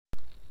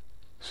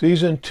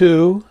Season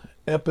 2,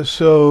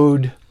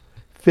 Episode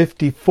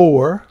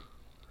 54,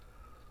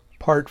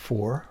 Part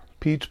 4,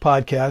 Pete's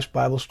Podcast,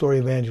 Bible Story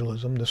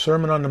Evangelism. The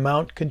Sermon on the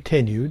Mount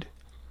continued.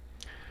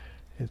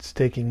 It's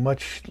taking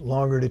much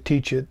longer to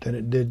teach it than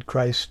it did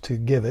Christ to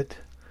give it,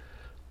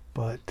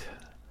 but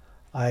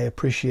I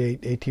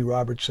appreciate A.T.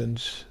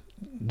 Robertson's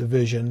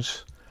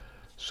divisions,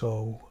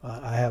 so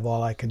I have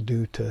all I can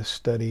do to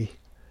study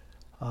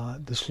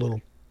this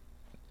little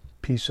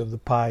piece of the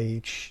pie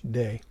each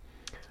day,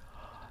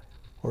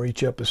 or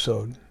each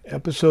episode.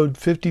 Episode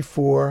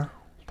 54,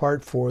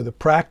 Part 4, the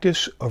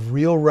practice of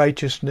real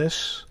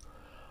righteousness,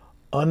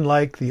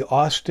 unlike the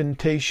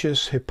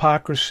ostentatious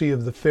hypocrisy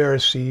of the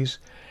Pharisees,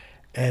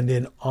 and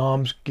in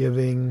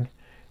almsgiving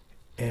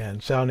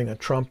and sounding a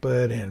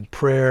trumpet and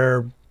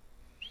prayer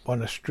on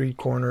the street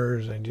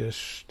corners and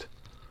just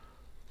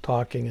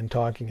talking and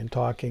talking and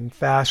talking,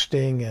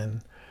 fasting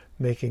and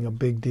making a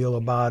big deal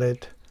about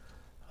it.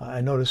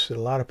 I notice that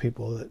a lot of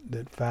people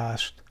that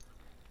fast,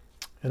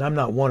 and I'm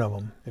not one of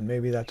them, and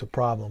maybe that's a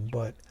problem,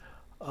 but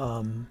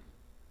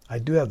I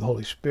do have the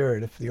Holy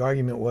Spirit. If the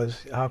argument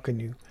was, how can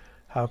you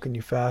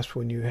fast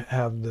when you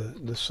have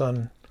the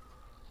Son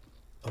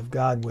of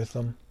God with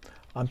them?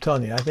 I'm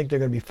telling you, I think they're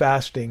going to be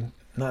fasting,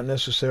 not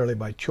necessarily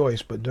by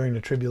choice, but during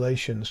the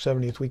tribulation, the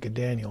 70th week of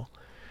Daniel,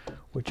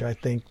 which I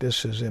think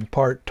this is in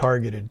part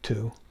targeted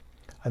to.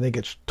 I think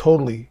it's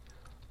totally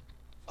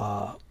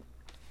a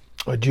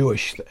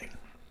Jewish thing.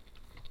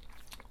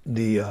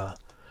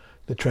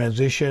 The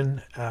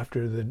transition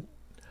after the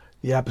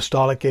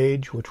apostolic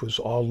age, which was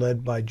all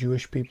led by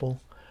Jewish people,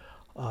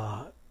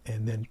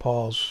 and then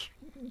Paul's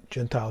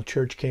Gentile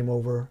church came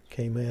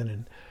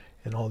in,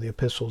 and all the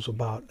epistles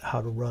about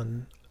how to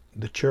run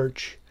the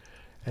church,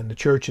 and the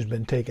church has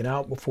been taken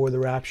out before the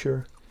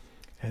rapture,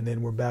 and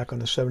then we're back on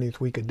the 70th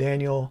week of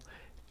Daniel,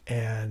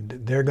 and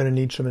they're going to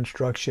need some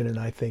instruction, and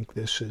I think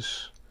this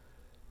is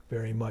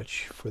very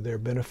much for their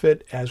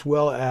benefit, as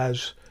well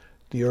as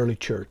the early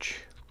church.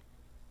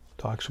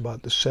 Talks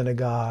about the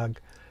synagogue,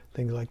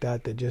 things like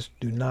that just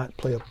do not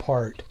play a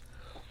part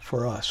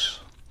for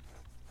us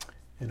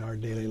in our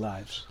daily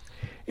lives.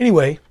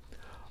 Anyway,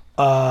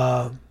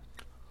 we're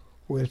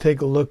going to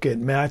take a look at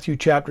Matthew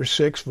chapter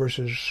 6,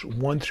 verses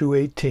 1 through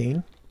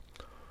 18,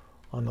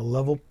 on a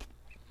level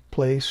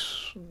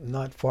place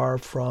not far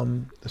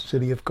from the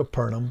city of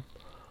Capernaum,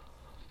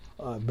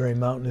 a very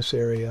mountainous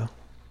area.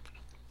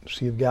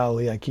 Sea of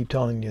Galilee, I keep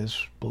telling you,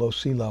 is below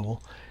sea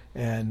level.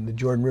 And the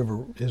Jordan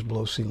River is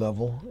below sea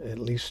level, at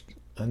least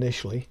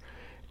initially.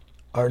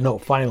 Or no,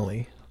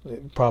 finally.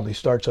 It probably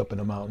starts up in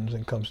the mountains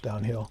and comes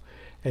downhill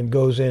and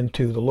goes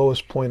into the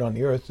lowest point on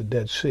the earth, the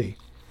Dead Sea.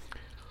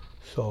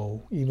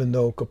 So even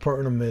though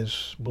Capernaum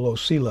is below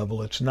sea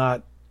level, it's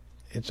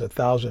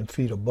 1,000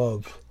 feet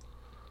above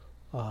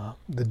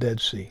the Dead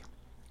Sea,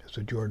 as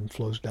the Jordan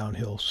flows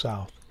downhill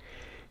south.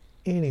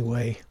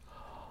 Anyway,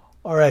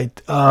 all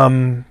right.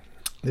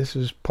 This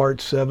is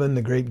part 7,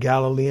 the Great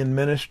Galilean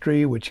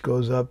Ministry, which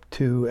goes up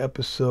to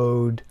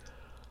episode,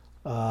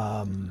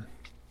 I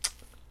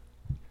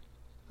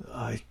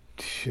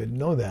should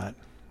know that.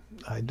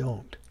 I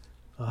don't.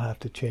 I'll have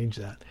to change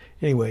that.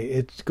 Anyway,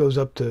 it goes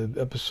up to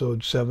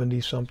episode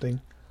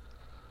 70-something.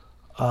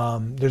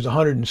 There's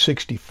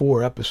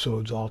 164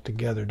 episodes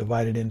altogether,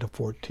 divided into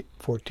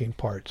 14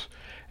 parts.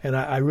 And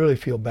I really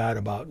feel bad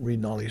about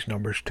reading all these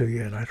numbers to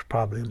you, and that's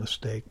probably a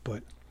mistake.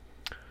 But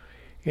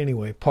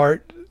anyway,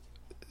 Part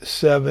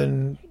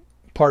 4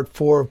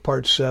 of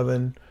Part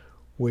 7,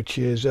 which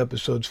is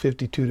episodes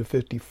 52 to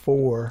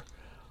 54,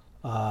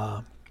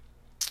 and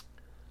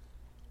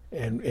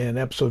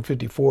episode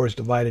 54 is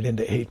divided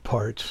into 8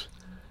 parts,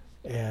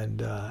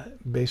 and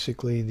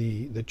basically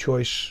the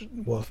choice,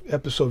 well,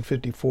 episode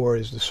 54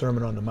 is the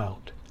Sermon on the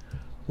Mount,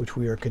 which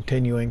we are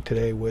continuing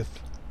today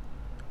with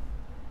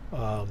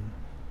Part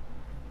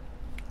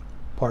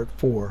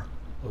 4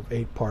 of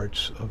 8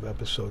 parts of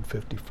episode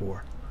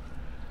 54.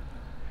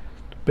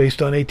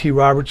 Based on A.T.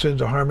 Robertson's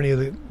A Harmony of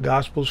the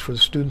Gospels for the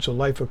Students of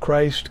Life of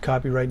Christ,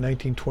 copyright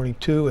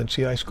 1922, and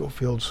C.I.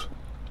 Scofield's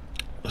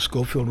A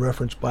Scofield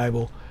Reference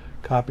Bible,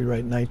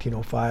 copyright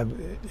 1905.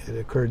 It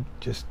occurred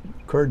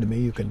to me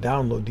you can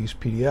download these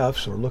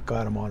PDFs or look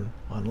at them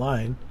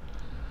online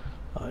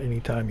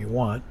anytime you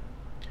want.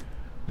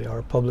 They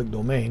are public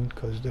domain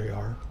because they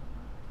are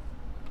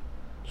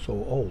so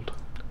old.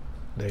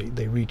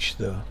 They reached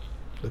the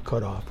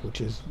cutoff,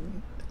 which is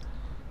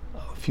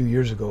a few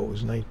years ago. It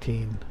was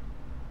 1924.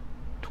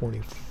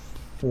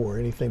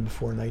 Anything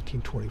before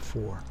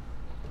 1924,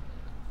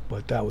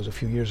 but that was a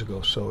few years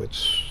ago, so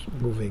it's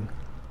moving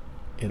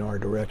in our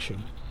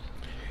direction.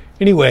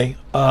 Anyway,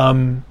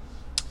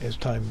 as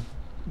time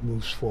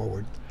moves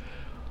forward.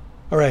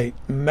 All right,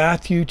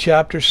 Matthew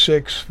chapter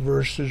 6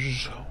 verse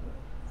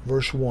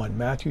 1.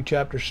 Matthew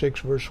chapter 6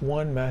 verse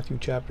 1. Matthew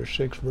chapter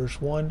 6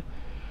 verse 1.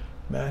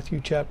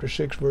 Matthew chapter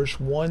 6 verse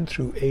 1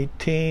 through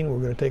 18. We're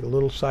going to take a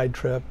little side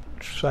trip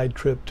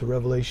to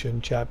Revelation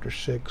chapter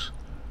 6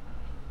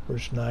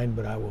 verse 9,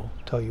 but I will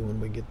tell you when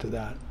we get to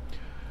that.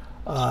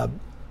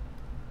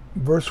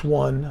 Verse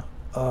 1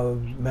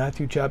 of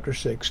Matthew chapter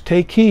 6.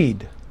 Take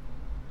heed,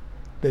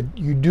 that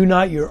you do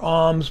not your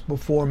alms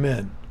before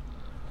men.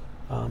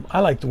 I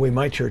like the way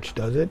my church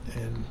does it,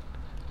 and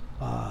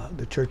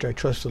the church I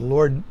trust the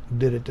Lord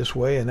did it this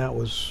way, and that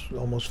was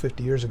almost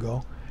 50 years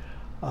ago.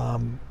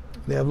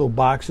 They have little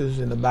boxes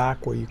in the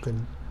back where you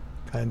can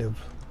kind of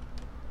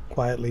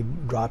quietly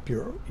drop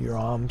your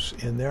alms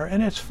in there,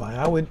 and it's fine.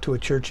 I went to a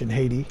church in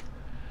Haiti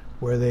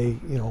where they,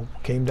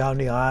 came down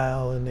the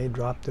aisle and they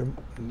dropped their,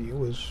 it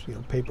was,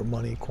 paper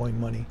money, coin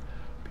money.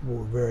 People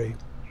were very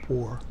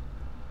poor.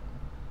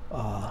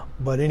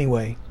 But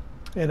anyway,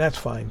 and that's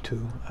fine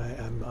too.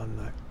 I'm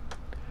not.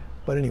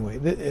 But anyway,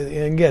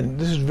 and again,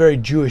 this is very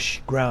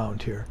Jewish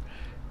ground here.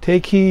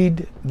 Take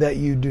heed that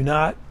you do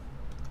not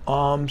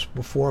alms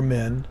before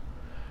men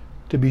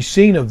to be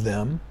seen of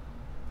them,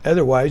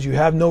 otherwise you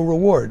have no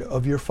reward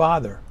of your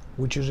Father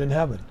which is in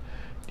heaven.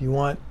 Do you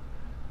want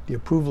the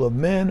approval of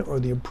men or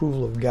the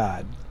approval of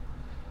God?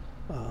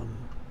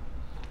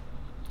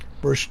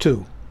 Verse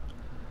 2.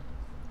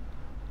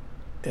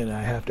 And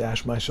I have to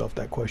ask myself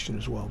that question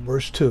as well.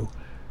 Verse 2.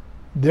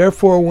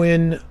 Therefore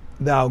when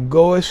thou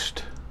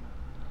doest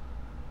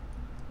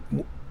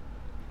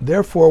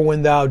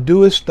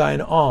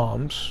thine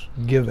alms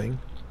giving,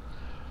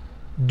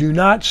 do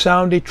not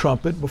sound a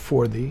trumpet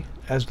before thee,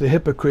 as the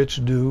hypocrites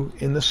do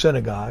in the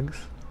synagogues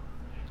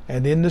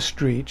and in the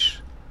streets,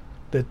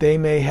 that they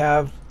may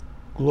have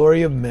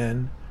glory of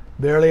men.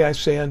 Verily I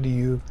say unto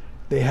you,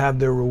 they have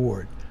their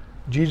reward.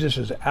 Jesus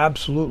is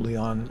absolutely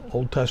on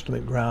Old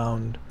Testament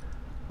ground,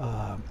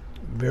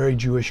 very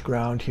Jewish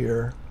ground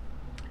here,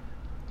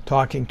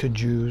 talking to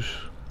Jews.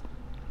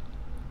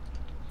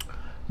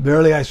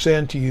 Verily I say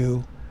unto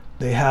you,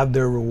 they have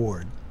their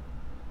reward.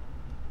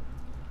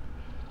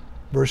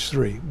 Verse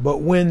 3, but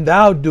when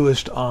thou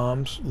doest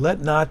alms, let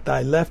not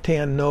thy left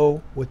hand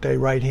know what thy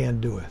right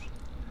hand doeth.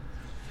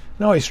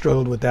 And I always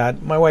struggled with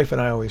that. My wife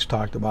and I always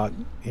talked about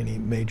any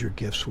major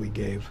gifts we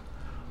gave,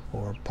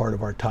 or part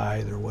of our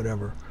tithe, or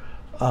whatever.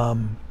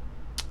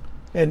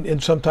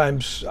 And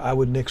sometimes I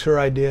would nix her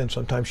idea, and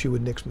sometimes she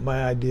would nix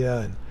my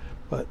idea,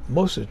 but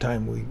most of the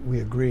time we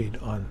agreed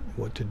on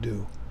what to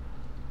do.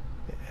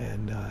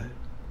 And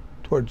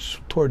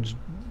towards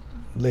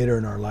later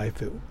in our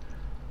life,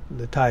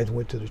 the tithe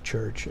went to the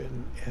church,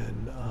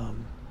 and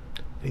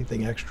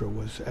anything extra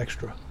was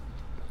extra.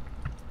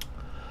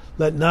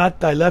 Let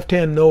not thy left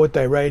hand know what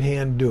thy right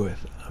hand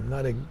doeth. I'm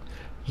not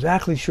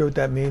exactly sure what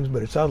that means,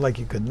 but it sounds like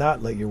you could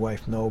not let your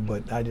wife know,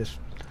 but I just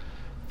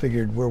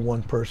figured we're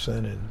one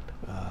person, and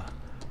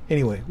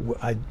anyway,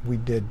 we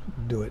did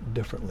do it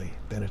differently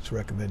than it's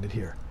recommended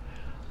here.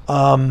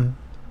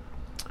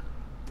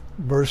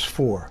 Verse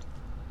 4,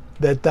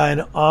 that thine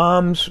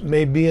alms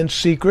may be in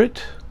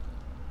secret.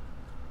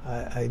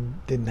 I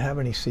didn't have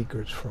any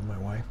secrets from my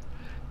wife.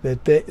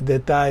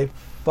 That thy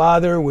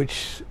Father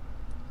which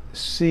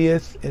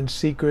seeth in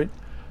secret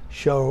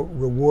shall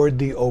reward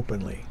thee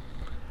openly.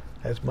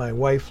 As my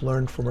wife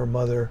learned from her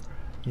mother,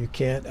 you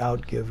can't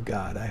outgive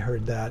God. I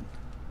heard that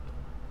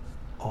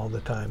all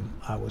the time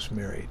I was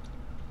married.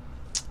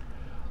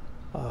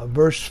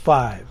 Verse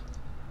 5,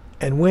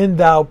 and when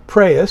thou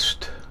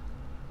prayest,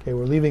 okay,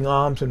 we're leaving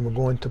alms and we're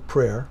going to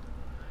prayer,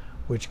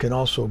 which can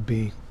also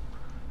be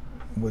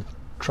with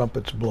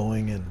trumpets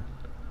blowing and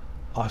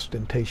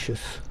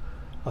ostentatious.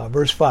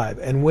 Verse 5,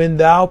 and when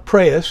thou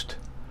prayest,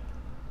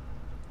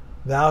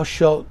 thou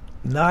shalt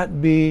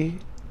not be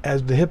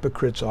as the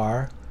hypocrites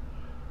are,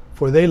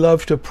 for they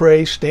love to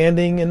pray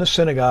standing in the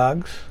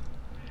synagogues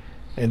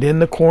and in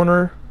the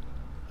corner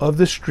of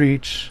the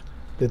streets,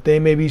 that they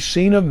may be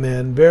seen of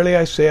men. Verily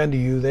I say unto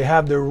you, they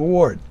have their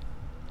reward.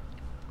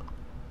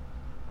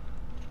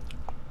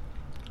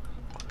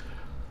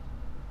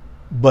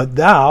 But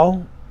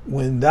thou,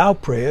 when thou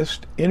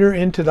prayest, enter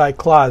into thy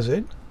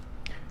closet,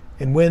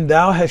 and when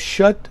thou hast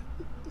shut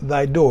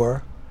thy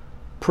door,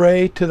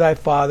 pray to thy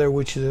Father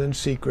which is in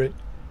secret,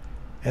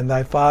 and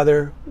thy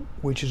Father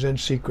which is in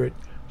secret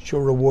shall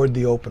reward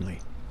thee openly.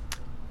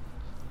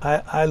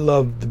 I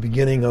love the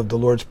beginning of the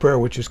Lord's Prayer,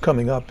 which is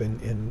coming up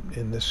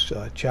in this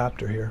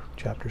chapter here,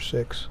 chapter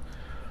 6.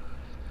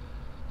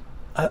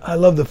 I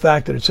love the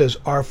fact that it says,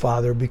 Our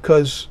Father,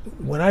 because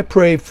when I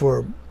pray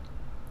for,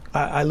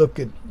 I look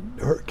at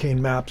hurricane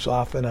maps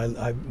often.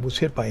 I was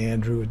hit by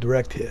Andrew, a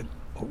direct hit,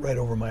 right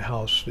over my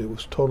house. It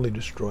was totally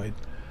destroyed.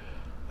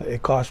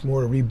 It cost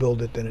more to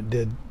rebuild it than it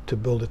did to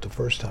build it the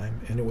first time,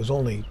 and it was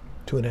only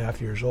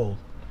 2.5 years old.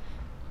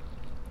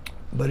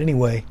 But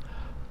anyway,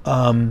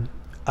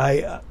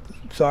 I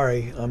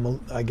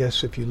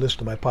guess if you listen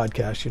to my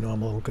podcast, you know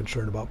I'm a little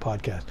concerned about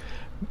podcasts.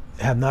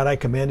 Have not I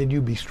commanded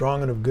you, be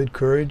strong and of good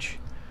courage?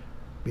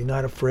 Be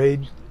not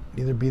afraid,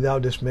 neither be thou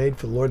dismayed,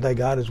 for the Lord thy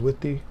God is with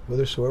thee,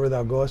 whithersoever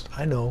thou goest.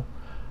 I know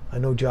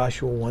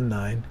Joshua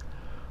 1:9,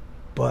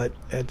 but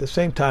at the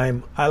same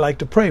time, I like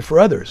to pray for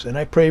others, and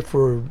I pray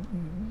for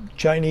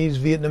Chinese,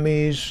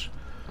 Vietnamese,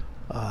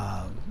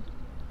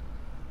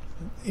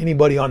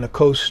 anybody on the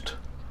coast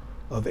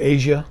of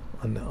Asia,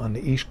 on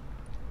the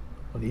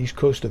east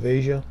coast of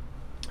Asia,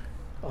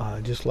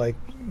 just like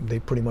they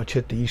pretty much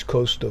hit the east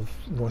coast of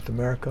North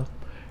America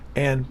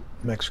and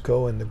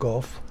Mexico and the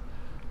Gulf.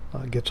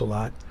 gets a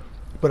lot.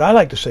 But I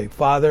like to say,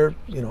 Father,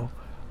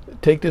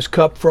 take this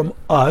cup from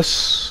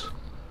us.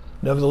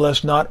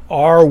 Nevertheless, not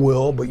our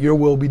will, but your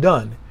will be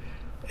done.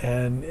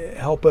 And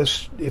help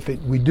us, if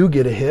we do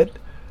get a hit,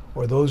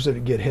 or those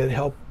that get hit,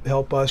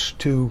 help us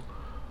to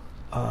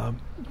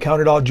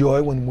count it all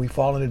joy when we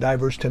fall into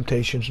diverse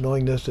temptations,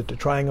 knowing this, that the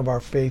trying of our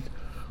faith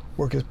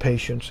worketh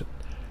patience,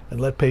 and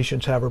let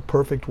patience have her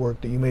perfect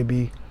work, that you may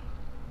be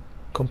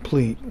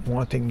complete,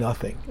 wanting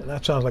nothing. And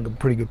that sounds like a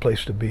pretty good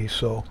place to be.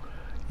 So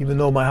even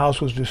though my house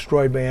was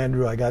destroyed by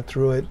Andrew, I got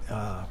through it.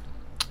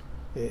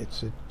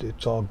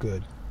 It's all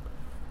good.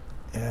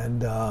 And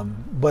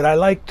but I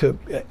like to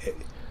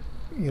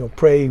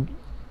pray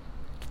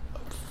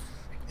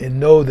and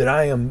know that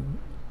I am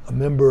a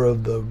member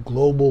of the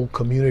global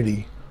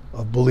community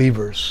of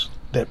believers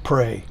that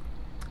pray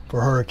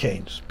for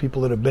hurricanes,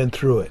 people that have been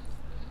through it.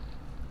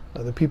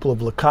 The people of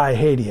Lakai,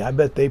 Haiti, I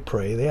bet they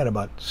pray. They had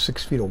about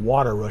 6 feet of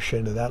water rush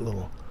into that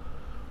little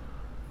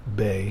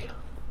bay.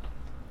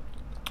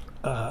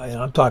 And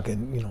I'm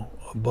talking,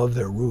 above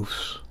their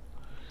roofs.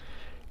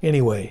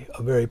 Anyway,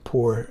 a very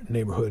poor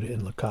neighborhood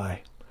in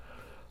Lakai.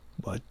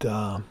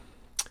 But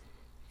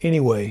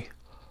anyway,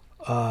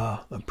 I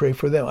pray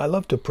for them. I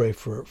love to pray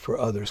for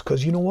others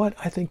because you know what?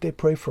 I think they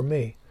pray for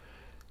me.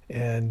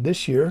 And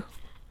this year,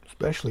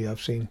 especially,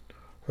 I've seen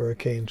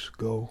hurricanes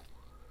go.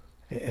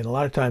 And a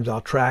lot of times I'll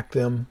track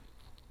them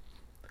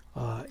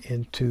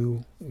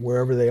into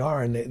wherever they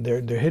are, and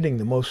they're hitting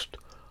the most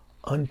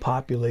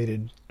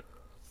unpopulated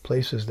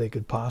places they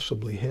could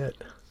possibly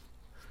hit.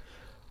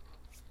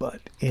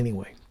 But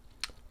anyway,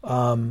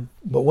 but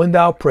when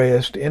thou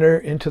prayest, enter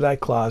into thy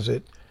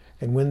closet,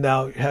 and when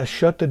thou hast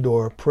shut the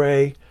door,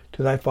 pray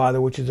to thy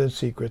Father which is in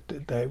secret,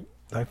 that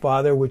thy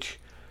Father which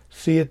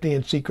seeth thee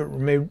in secret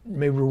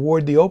may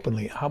reward thee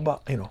openly. How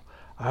about,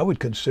 I would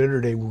consider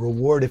it a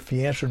reward if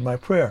he answered my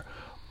prayer.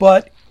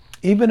 But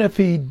even if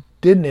he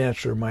didn't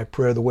answer my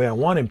prayer the way I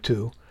want him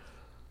to,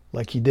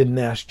 like he didn't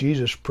ask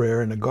Jesus'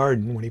 prayer in the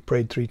garden when he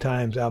prayed 3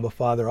 times, Abba,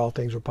 Father, all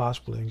things are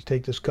possible, and you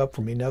take this cup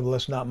from me,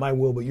 nevertheless not my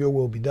will, but your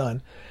will be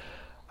done.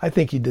 I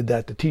think he did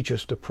that to teach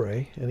us to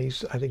pray, and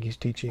I think he's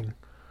teaching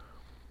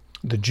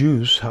the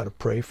Jews how to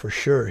pray for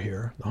sure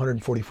here. The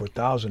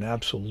 144,000,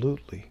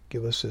 absolutely.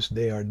 Give us this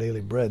day our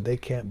daily bread. They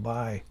can't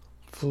buy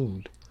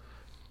food.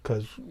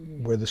 Because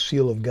where the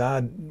seal of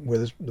God,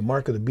 where the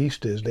mark of the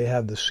beast is, they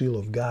have the seal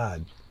of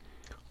God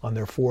on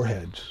their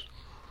foreheads,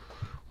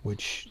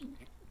 which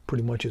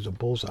pretty much is a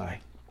bullseye.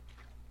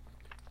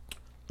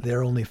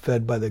 They're only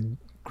fed by the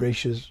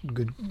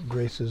good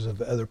graces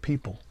of other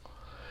people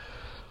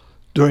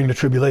during the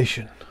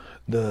tribulation,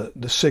 the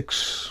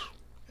 6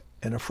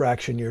 and a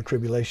fraction year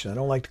tribulation. I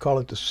don't like to call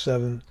it the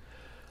 7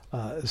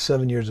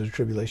 years of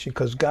tribulation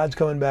because God's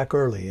coming back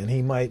early and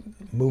he might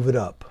move it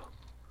up.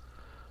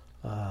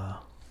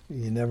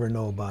 You never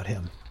know about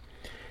him.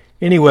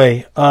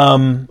 Anyway,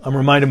 I'm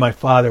reminded of my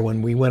father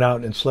when we went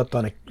out and slept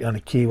on a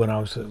key when I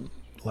was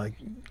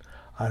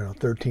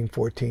 13,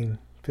 14,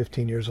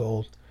 15 years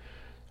old.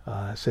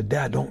 I said,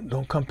 Dad,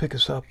 don't come pick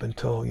us up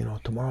until,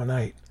 tomorrow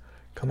night.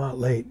 Come out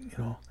late,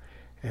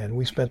 And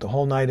we spent the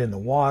whole night in the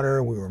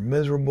water. We were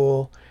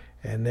miserable.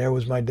 And there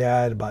was my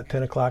dad about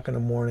 10 o'clock in the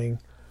morning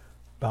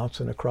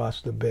bouncing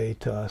across the bay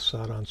to us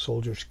out on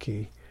Soldier's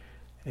Key.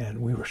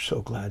 And we were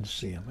so glad to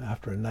see him.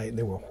 After a night,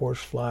 there were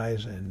horse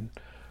flies and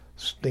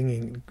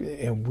stinging,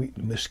 and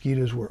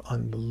mosquitoes were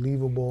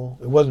unbelievable.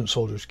 It wasn't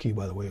Soldier's Key,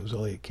 by the way. It was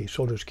Elliott Key.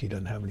 Soldier's Key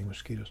doesn't have any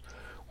mosquitoes.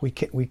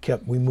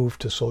 We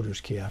moved to Soldier's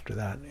Key after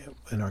that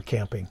in our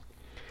camping.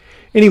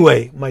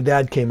 Anyway, my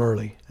dad came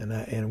early,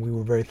 and we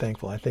were very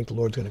thankful. I think the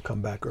Lord's going to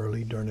come back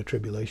early during the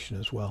tribulation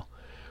as well.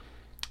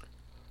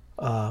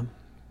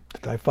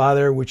 Thy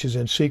Father which is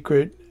in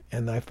secret,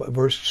 and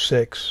verse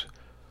 6.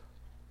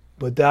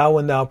 But thou,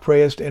 when thou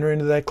prayest, enter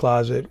into thy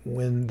closet.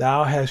 When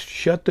thou hast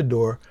shut the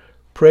door,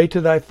 pray to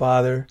thy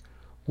Father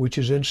which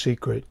is in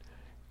secret,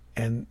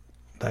 and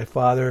thy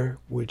Father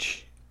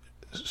which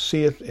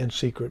seeth in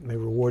secret may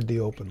reward thee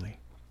openly.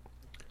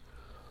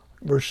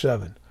 Verse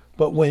 7.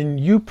 But when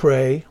you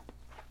pray,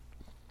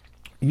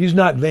 use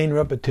not vain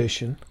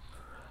repetition.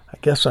 I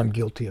guess I'm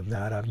guilty of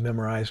that. I've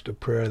memorized a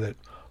prayer that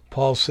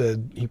Paul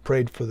said he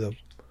prayed for the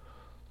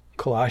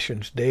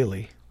Colossians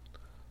daily,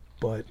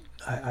 but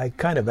I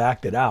kind of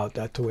acted out.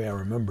 That's the way I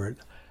remember it.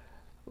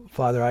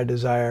 Father, I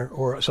desire,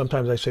 or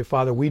sometimes I say,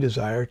 Father, we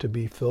desire to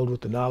be filled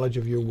with the knowledge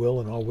of your will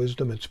and all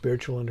wisdom and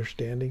spiritual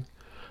understanding,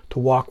 to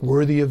walk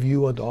worthy of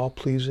you unto all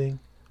pleasing,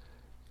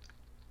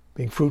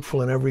 being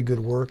fruitful in every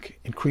good work,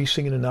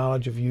 increasing in the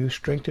knowledge of you,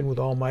 strengthened with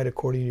all might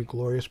according to your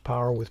glorious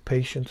power, with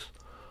patience,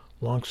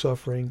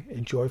 long-suffering,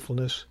 and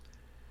joyfulness,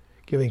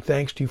 giving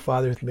thanks to you,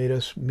 Father, who hath made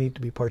us meet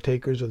to be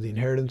partakers of the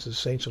inheritance of the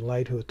saints in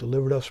light, who hath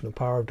delivered us from the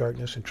power of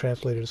darkness and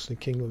translated us to the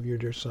kingdom of your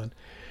dear Son,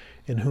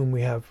 in whom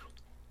we have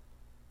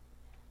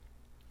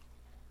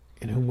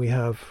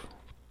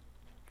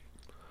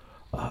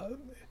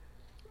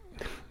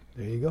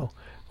there you go.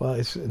 Well,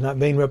 it's not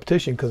vain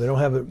repetition because I don't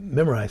have it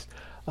memorized.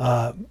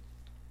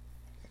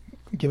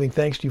 giving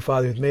thanks to you,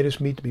 Father, who hath made us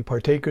meet to be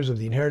partakers of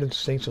the inheritance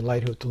of saints and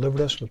light, who hath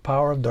delivered us from the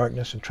power of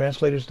darkness and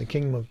translated us to the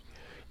kingdom of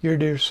your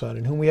dear Son,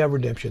 in whom we have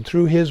redemption,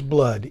 through his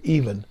blood,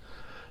 even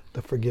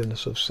the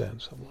forgiveness of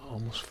sins. I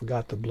almost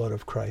forgot the blood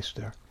of Christ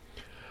there.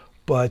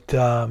 But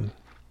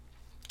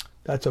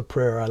that's a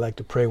prayer I like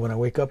to pray when I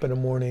wake up in the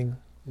morning,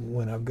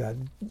 when I've got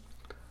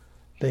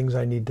things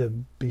I need to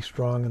be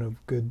strong and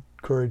of good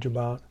courage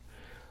about.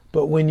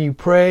 But when you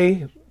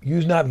pray,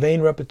 use not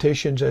vain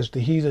repetitions as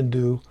the heathen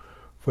do,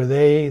 for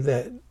they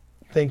that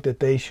think that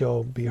they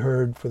shall be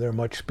heard for their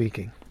much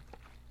speaking.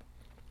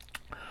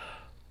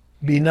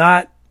 Be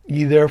not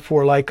ye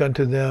therefore like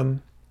unto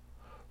them,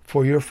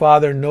 for your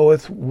Father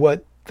knoweth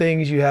what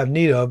things you have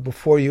need of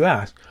before you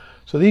ask.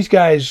 So these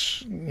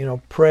guys,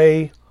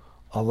 pray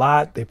a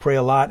lot. They pray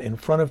a lot in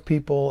front of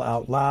people,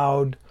 out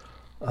loud.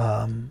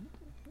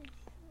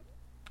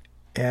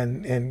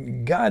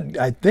 And God,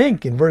 I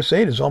think, in verse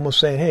 8 is almost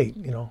saying, hey,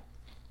 I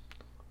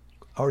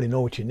already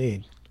know what you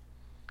need.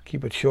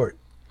 Keep it short.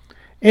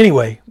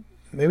 Anyway,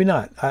 maybe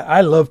not.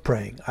 I love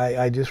praying.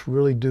 I just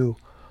really do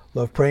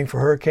love praying for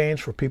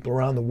hurricanes, for people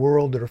around the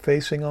world that are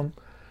facing them,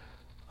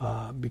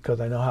 because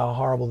I know how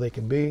horrible they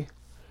can be.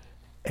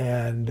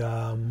 And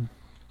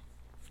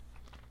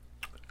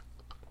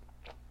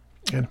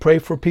pray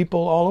for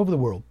people all over the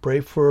world. Pray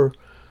for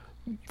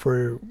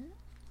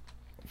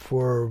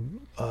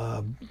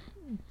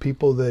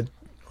people that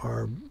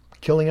are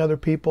killing other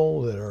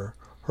people, that are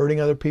hurting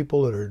other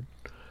people, that are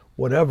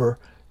whatever,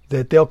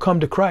 that they'll come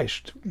to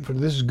Christ. For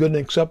this is good and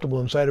acceptable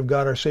in the sight of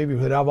God our Savior,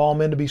 who would have all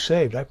men to be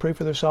saved. I pray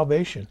for their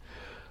salvation.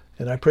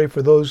 And I pray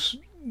for those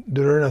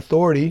that are in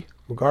authority,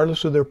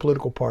 regardless of their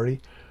political party,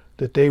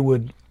 that they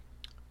would,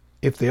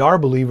 if they are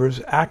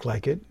believers, act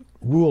like it,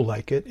 rule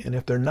like it, and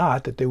if they're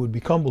not, that they would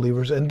become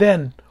believers and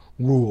then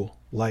rule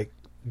like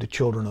the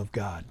children of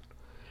God.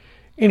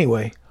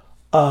 Anyway,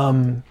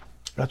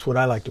 that's what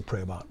I like to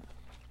pray about,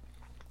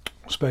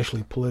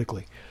 especially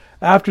politically.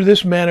 After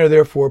this manner,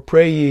 therefore,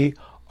 pray ye,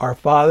 our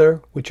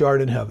Father which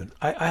art in heaven.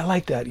 I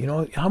like that.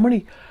 How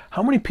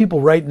many people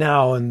right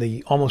now, in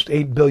the almost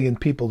 8 billion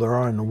people there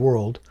are in the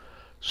world,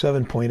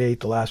 7.8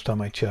 the last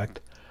time I checked,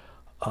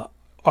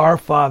 our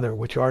Father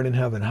which art in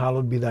heaven,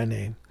 hallowed be thy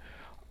name.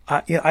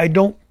 I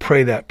don't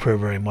pray that prayer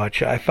very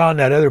much. I found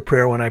that other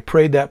prayer, when I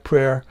prayed that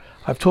prayer,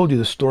 I've told you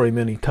the story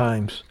many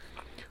times,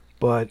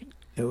 but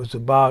it was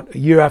about a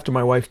year after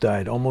my wife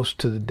died, almost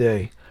to the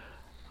day.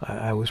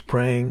 I was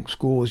praying.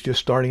 School was just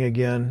starting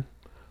again.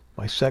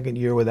 My second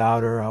year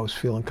without her, I was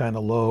feeling kind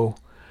of low.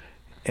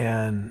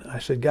 And I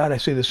said, God, I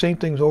say the same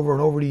things over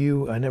and over to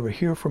you. I never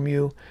hear from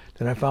you.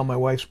 Then I found my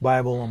wife's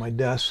Bible on my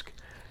desk.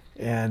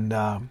 And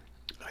I'd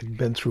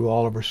been through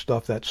all of her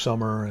stuff that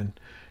summer.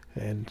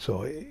 And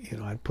so,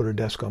 I put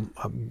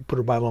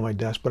her Bible on my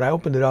desk. But I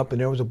opened it up,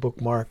 and there was a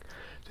bookmark.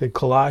 It said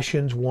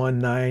Colossians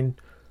 1:9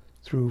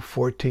 through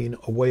 14,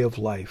 a way of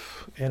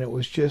life. And it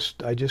was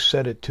I just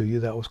said it to you.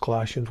 That was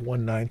Colossians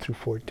 1:9 through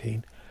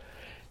 14.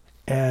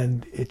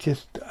 And I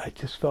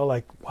just felt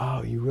like,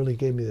 wow, you really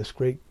gave me this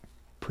great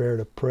prayer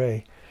to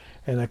pray.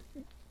 And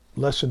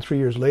less than 3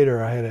 years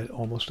later, I had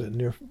almost a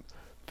near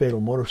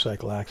fatal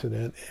motorcycle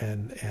accident,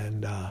 and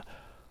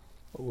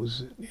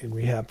was in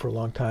rehab for a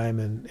long time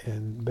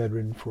and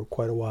bedridden for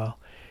quite a while.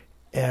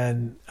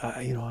 And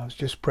I was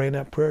just praying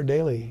that prayer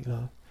daily.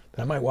 That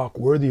I might walk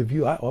worthy of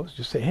you. I was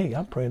just saying, hey,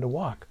 I'm praying to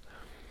walk.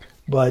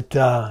 But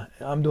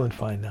I'm doing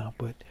fine now.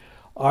 But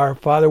our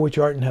Father which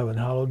art in heaven,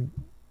 hallowed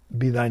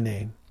be thy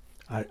name.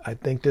 I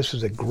think this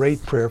is a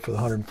great prayer for the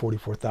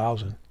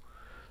 144,000.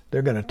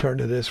 They're going to turn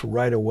to this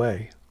right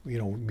away,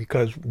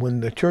 because when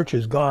the church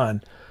is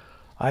gone,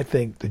 I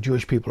think the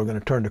Jewish people are going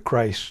to turn to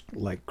Christ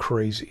like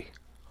crazy,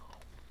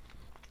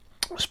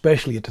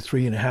 especially at the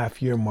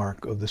 3.5 year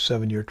mark of the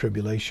 7-year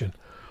tribulation,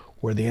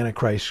 where the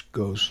Antichrist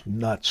goes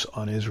nuts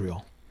on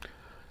Israel.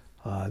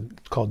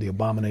 It's called the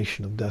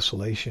abomination of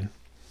desolation.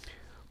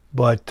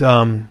 But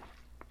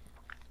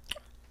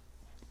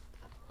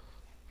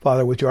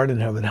Father which art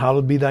in heaven,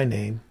 hallowed be thy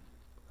name.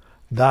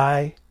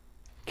 Thy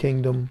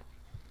kingdom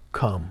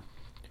come.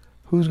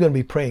 Who's going to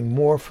be praying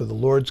more for the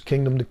Lord's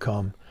kingdom to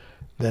come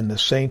than the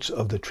saints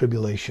of the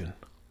tribulation?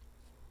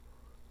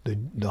 The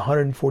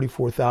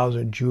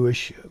 144,000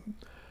 Jewish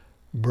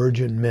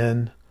virgin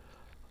men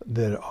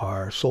that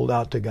are sold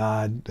out to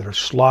God, that are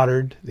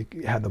slaughtered, they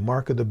have the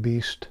mark of the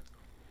beast.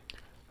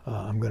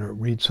 I'm going to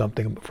read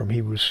something from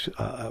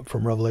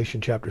from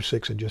Revelation chapter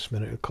 6 in just a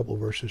minute, a couple of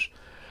verses.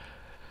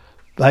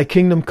 Thy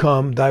kingdom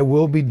come, thy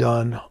will be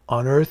done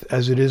on earth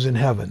as it is in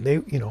heaven.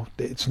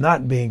 It's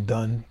not being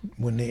done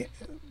when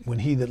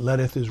he that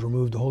letteth is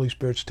removed, the Holy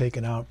Spirit's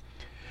taken out.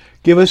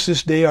 Give us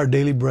this day our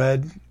daily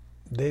bread.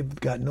 They've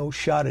got no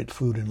shot at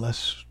food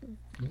unless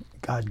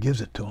God gives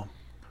it to them.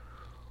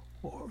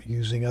 Or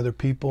using other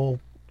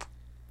people,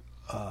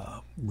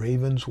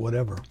 ravens,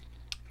 whatever.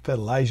 Fed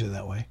Elijah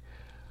that way.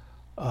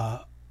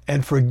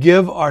 And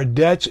forgive our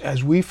debts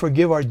as we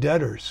forgive our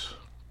debtors.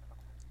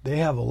 They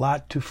have a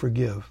lot to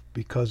forgive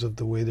because of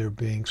the way they're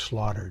being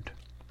slaughtered.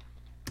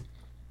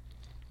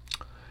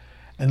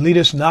 And lead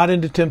us not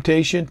into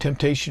temptation,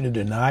 temptation to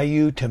deny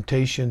you,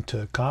 temptation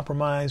to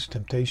compromise,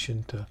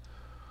 temptation to,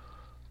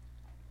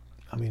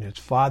 it's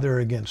father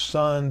against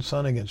son,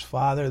 son against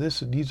father.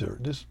 This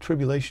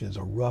tribulation is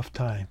a rough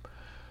time.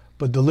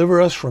 But deliver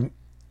us from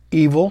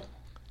evil.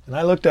 And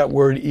I looked that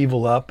word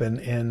evil up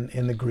in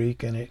the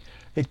Greek, and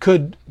it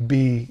could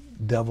be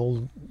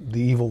devil, the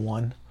evil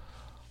one.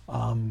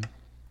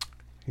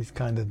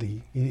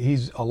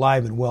 He's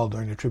alive and well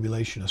during the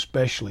tribulation,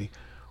 especially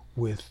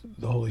with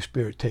the Holy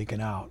Spirit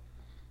taken out.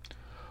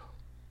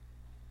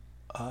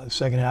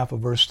 Second half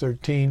of verse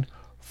 13,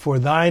 for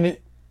thine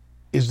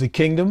is the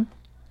kingdom,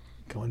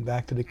 going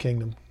back to the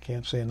kingdom,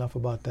 can't say enough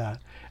about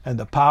that, and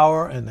the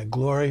power and the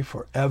glory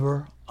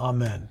forever.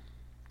 Amen.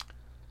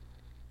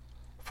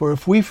 For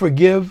if we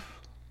forgive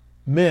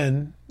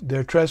men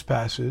their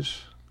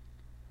trespasses,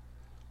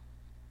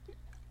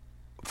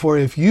 for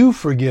if you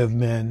forgive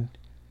men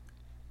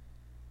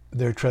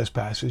their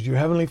trespasses, your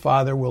heavenly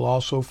Father will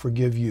also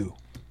forgive you.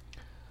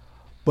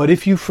 But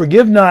if you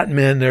forgive not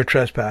men their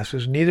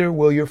trespasses, neither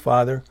will your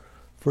Father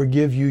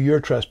forgive you your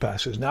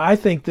trespasses. Now, I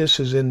think this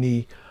is in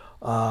the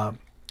 1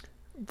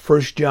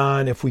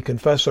 John, if we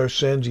confess our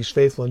sins, he's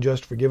faithful and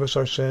just to forgive us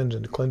our sins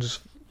and to cleanse us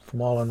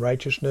from all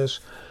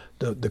unrighteousness.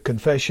 The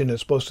confession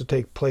is supposed to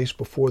take place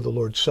before the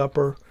Lord's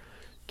Supper.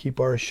 Keep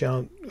our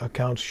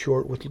accounts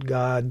short with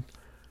God.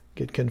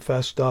 Get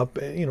confessed up,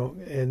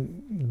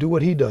 and do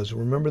what he does.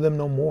 Remember them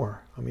no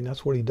more.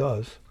 That's what he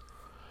does.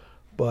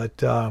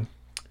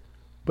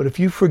 But if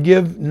you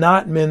forgive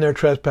not men their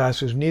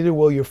trespasses, neither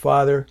will your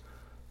Father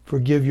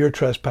forgive your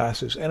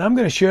trespasses. And I'm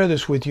going to share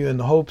this with you in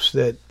the hopes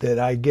that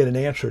I get an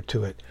answer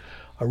to it.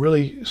 A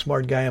really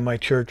smart guy in my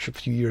church a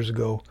few years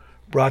ago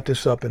brought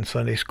this up in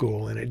Sunday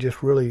school, and it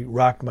just really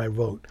rocked my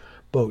boat.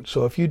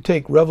 So if you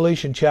take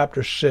Revelation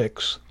chapter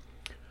 6,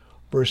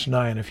 verse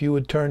 9, if you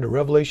would turn to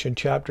Revelation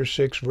chapter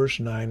 6,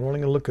 verse 9, we're only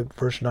going to look at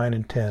verse 9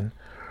 and 10.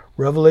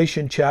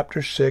 Revelation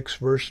chapter 6,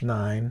 verse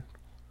 9.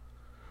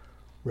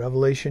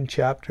 Revelation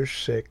chapter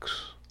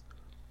 6,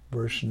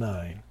 verse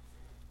 9.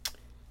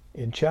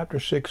 In chapter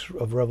 6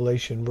 of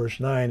Revelation, verse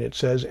 9, it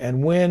says,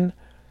 and when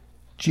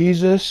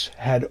Jesus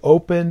had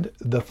opened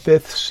the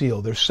fifth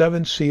seal, there's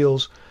 7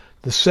 seals,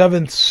 the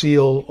 7th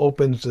seal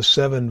opens the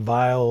 7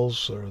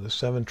 vials or the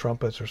 7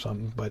 trumpets or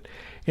something. But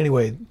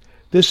anyway,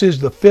 this is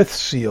the 5th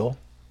seal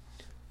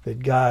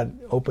that God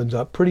opens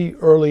up pretty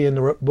early in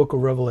the book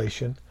of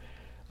Revelation,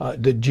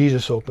 that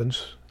Jesus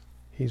opens.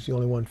 He's the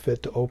only one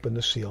fit to open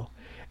the seal.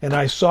 And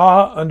I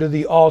saw under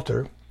the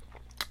altar,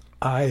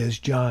 I as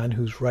John,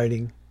 who's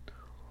writing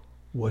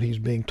what he's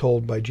being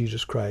told by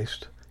Jesus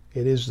Christ.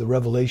 It is the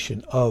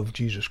revelation of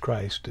Jesus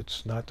Christ.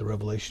 It's not the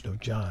revelation of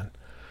John,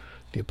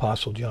 the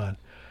Apostle John.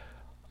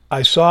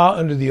 I saw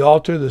under the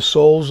altar the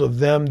souls of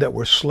them that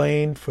were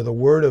slain for the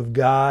word of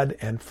God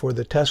and for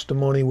the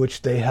testimony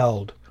which they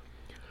held.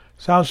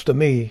 Sounds to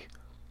me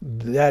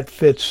that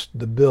fits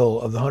the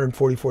bill of the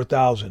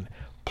 144,000,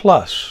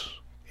 plus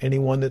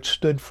anyone that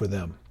stood for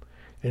them,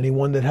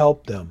 anyone that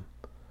helped them.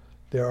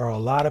 There are a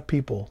lot of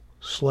people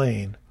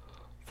slain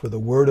for the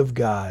word of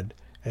God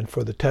and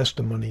for the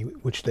testimony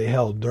which they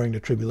held during the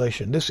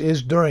tribulation. This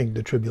is during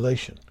the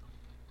tribulation.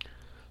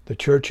 The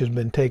church has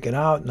been taken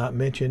out, not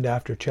mentioned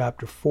after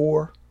chapter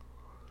 4.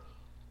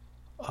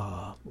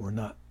 We're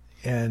not,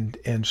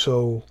 and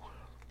so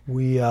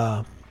we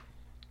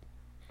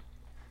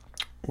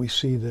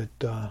see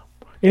that.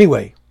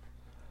 Anyway,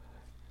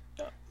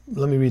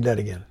 let me read that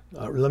again.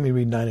 Let me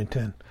read 9 and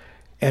 10.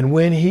 And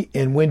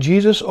when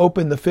Jesus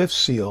opened the 5th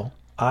seal,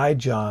 I,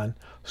 John,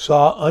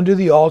 saw under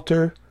the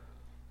altar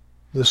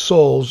the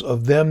souls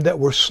of them that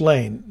were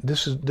slain.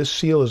 This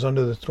seal is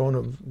under the throne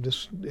of,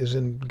 this is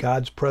in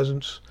God's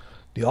presence.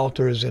 The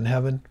altar is in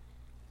heaven.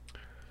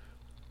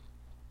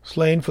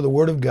 Slain for the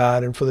word of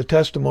God and for the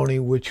testimony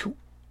which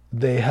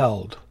they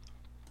held.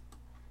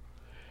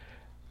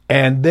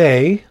 And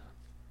they,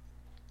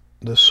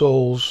 the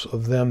souls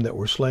of them that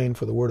were slain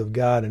for the word of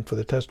God and for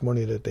the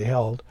testimony that they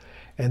held,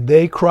 and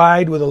they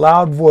cried with a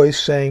loud voice,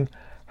 saying,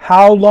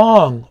 How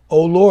long,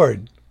 O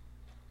Lord?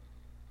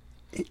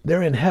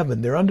 They're in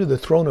heaven. They're under the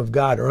throne of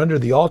God, or under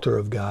the altar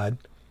of God,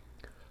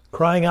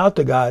 crying out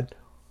to God,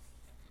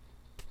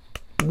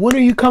 when are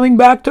you coming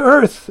back to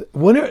earth?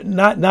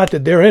 Not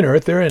that they're in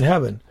earth, they're in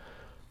heaven,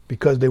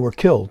 because they were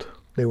killed.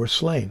 They were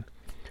slain.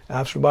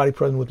 Absent body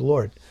present with the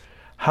Lord.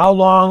 How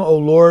long, O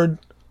Lord,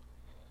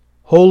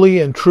 holy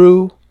and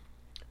true,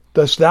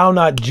 dost thou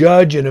not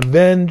judge and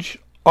avenge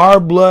our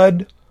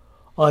blood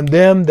on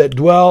them that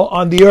dwell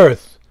on the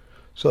earth?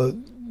 So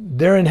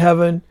they're in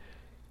heaven.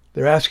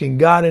 They're asking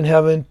God in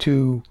heaven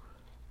to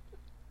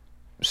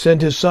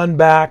send his son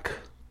back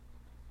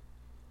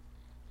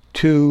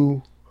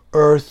to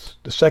earth,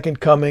 the second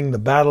coming, the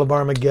battle of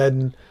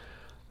Armageddon,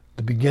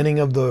 the beginning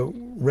of the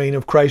reign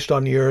of Christ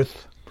on the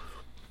earth.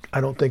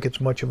 I don't think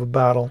it's much of a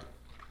battle.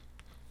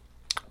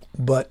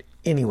 But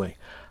anyway,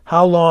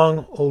 how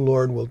long, O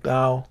Lord,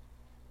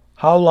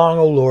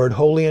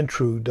 holy and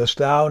true, dost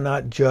thou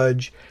not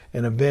judge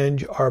and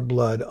avenge our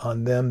blood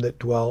on them that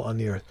dwell on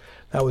the earth?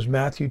 That was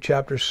Matthew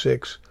chapter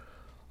 6,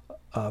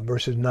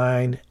 verses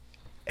 9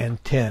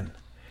 and 10.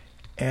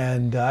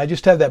 And I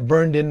just have that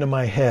burned into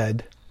my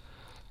head.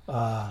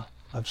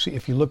 I've seen,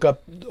 if you look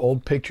up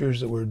old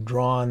pictures that were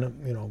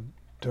drawn,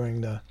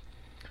 during the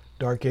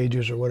Dark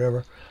Ages or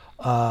whatever,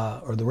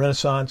 or the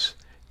Renaissance,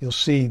 you'll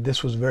see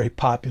this was a very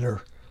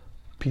popular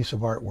piece of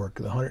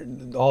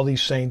artwork. All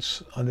these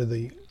saints under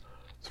the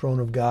throne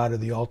of God or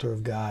the altar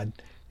of God,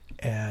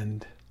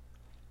 and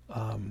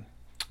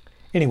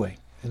anyway,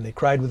 and they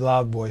cried with a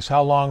loud voice,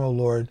 "How long, O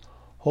Lord,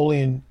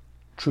 holy and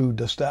true,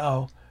 dost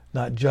thou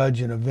not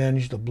judge and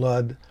avenge the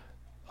blood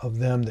of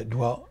them that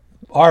dwell,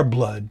 our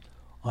blood,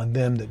 on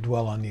them that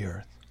dwell on the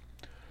earth?"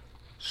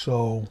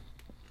 So,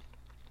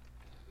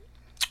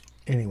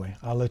 anyway,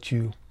 I'll let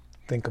you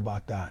think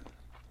about that.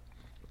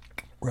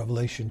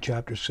 Revelation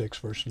chapter 6,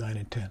 verse 9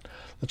 and 10.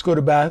 Let's go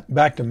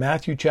back to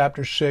Matthew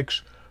chapter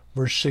 6,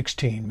 verse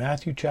 16.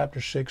 Matthew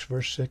chapter 6,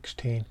 verse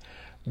 16.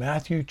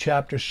 Matthew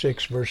chapter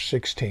 6, verse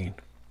 16.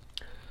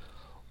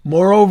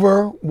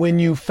 "Moreover, when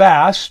you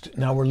fast,"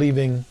 now we're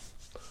leaving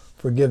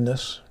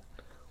forgiveness.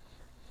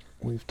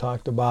 We've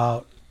talked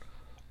about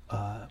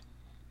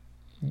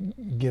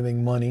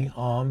giving money,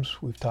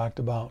 alms. We've talked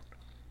about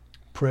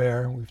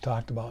prayer. We've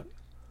talked about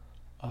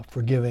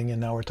forgiving, and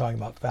now we're talking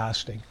about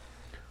fasting.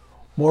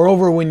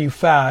 "Moreover, when you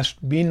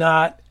fast, be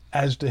not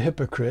as the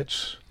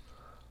hypocrites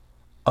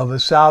of a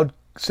sad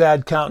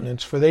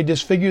countenance, for they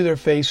disfigure their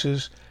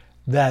faces,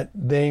 that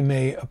they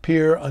may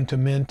appear unto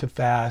men to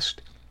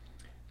fast.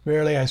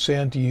 Verily I say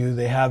unto you,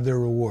 they have their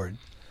reward."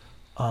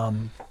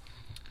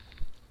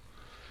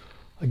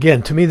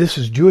 Again, to me, this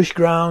is Jewish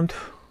ground.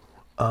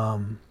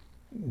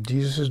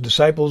 Jesus'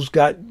 disciples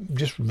got,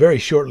 just very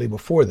shortly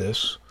before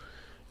this,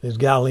 his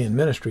Galilean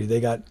ministry, he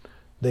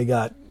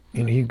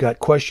got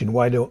questioned,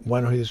 why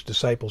don't his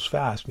disciples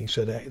fast? And he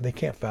said, they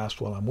can't fast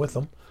while I'm with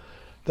them.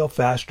 They'll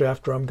fast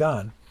after I'm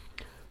gone.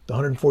 The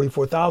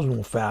 144,000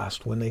 will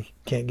fast when they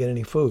can't get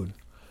any food.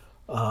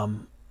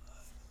 I'm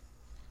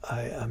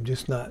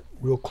just not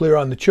real clear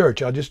on the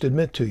church. I'll just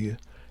admit to you,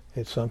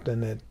 it's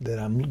something that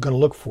I'm going to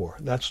look for.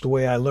 That's the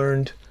way I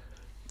learned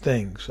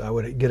things. I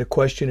would get a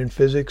question in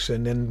physics,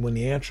 and then when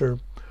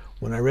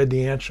I read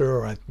the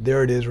answer,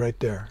 there it is right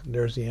there.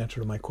 There's the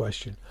answer to my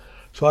question.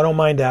 So I don't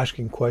mind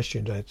asking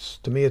questions.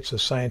 To me, it's a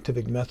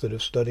scientific method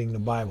of studying the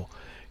Bible.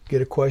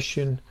 Get a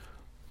question,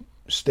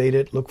 state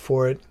it, look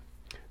for it.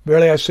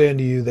 Verily I say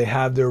unto you, they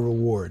have their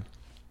reward.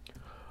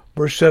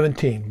 Verse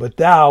 17, "But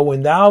thou,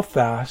 when thou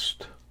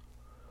fast,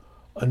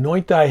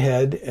 anoint thy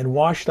head and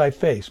wash thy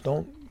face."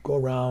 Don't go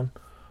around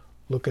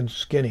looking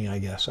skinny, I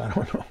guess. I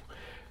don't know.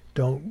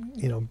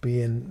 Don't,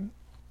 being,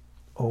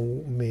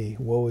 oh me,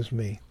 woe is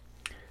me.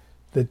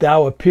 "That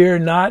thou appear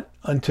not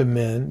unto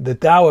men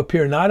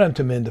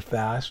to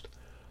fast."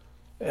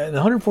 And the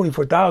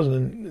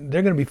 144,000,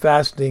 they're going to be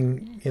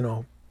fasting,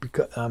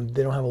 because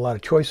they don't have a lot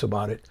of choice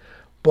about it.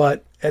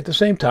 But at the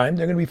same time,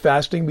 they're going to be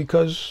fasting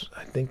because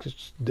I think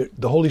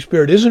the Holy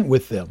Spirit isn't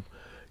with them.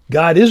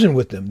 God isn't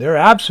with them. They're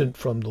absent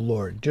from the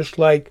Lord, just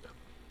like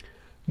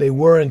they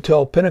were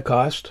until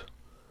Pentecost,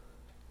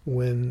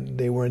 when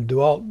they were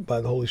indwelt by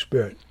the Holy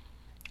Spirit.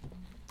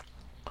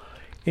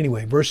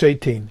 Anyway, verse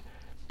 18.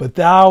 "But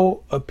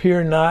thou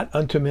appear not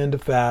unto men to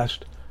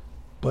fast,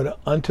 but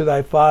unto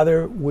thy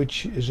Father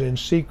which is in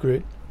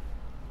secret,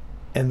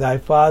 and thy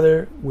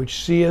Father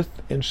which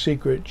seeth in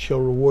secret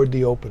shall reward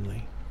thee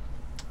openly."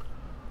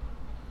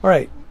 All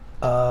right,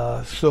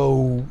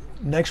 so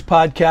next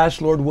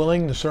podcast, Lord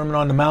willing, the Sermon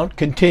on the Mount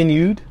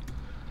continued.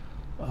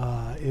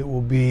 It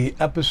will be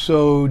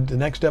the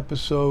next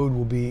episode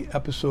will be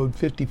episode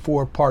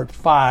 54, part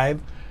 5,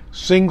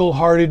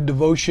 single-hearted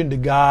devotion to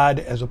God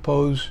as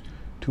opposed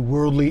to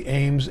worldly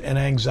aims and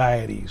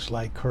anxieties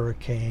like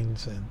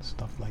hurricanes and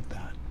stuff like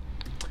that.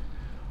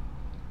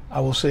 I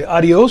will say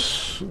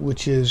adios,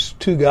 which is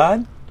to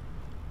God,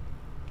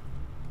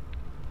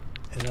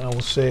 and I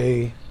will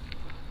say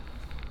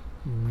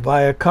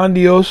via con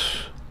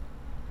Dios,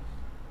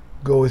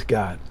 go with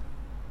God.